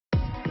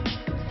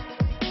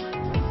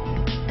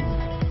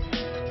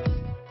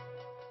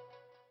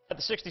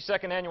The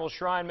 62nd Annual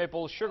Shrine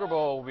Maple Sugar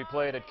Bowl will be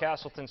played at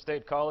Castleton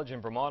State College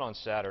in Vermont on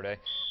Saturday.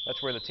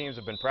 That's where the teams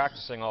have been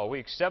practicing all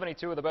week.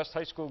 72 of the best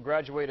high school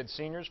graduated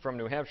seniors from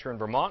New Hampshire and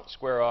Vermont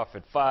square off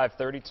at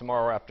 5:30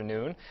 tomorrow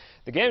afternoon.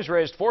 The games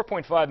raised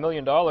 $4.5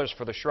 million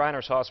for the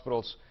Shriners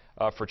Hospitals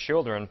for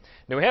Children.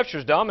 New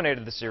Hampshire's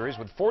dominated the series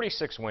with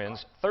 46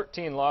 wins,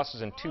 13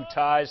 losses, and 2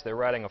 ties. They're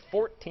riding a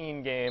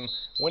 14-game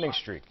winning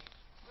streak.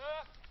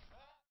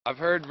 I've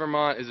heard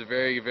Vermont is a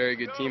very, very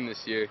good team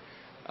this year,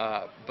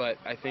 but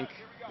I think,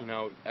 you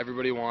know,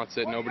 everybody wants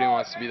it. Nobody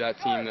wants to be that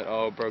team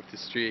that, broke the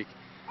streak.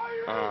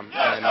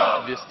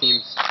 And this team,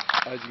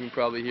 as you can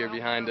probably hear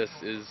behind us,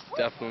 is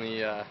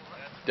definitely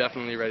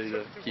ready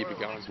to keep it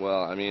going.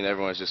 Well, I mean,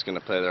 everyone's just going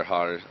to play their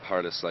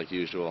hardest like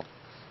usual,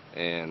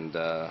 and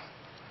I'd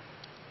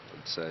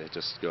say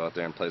just go out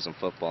there and play some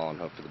football and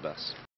hope for the best.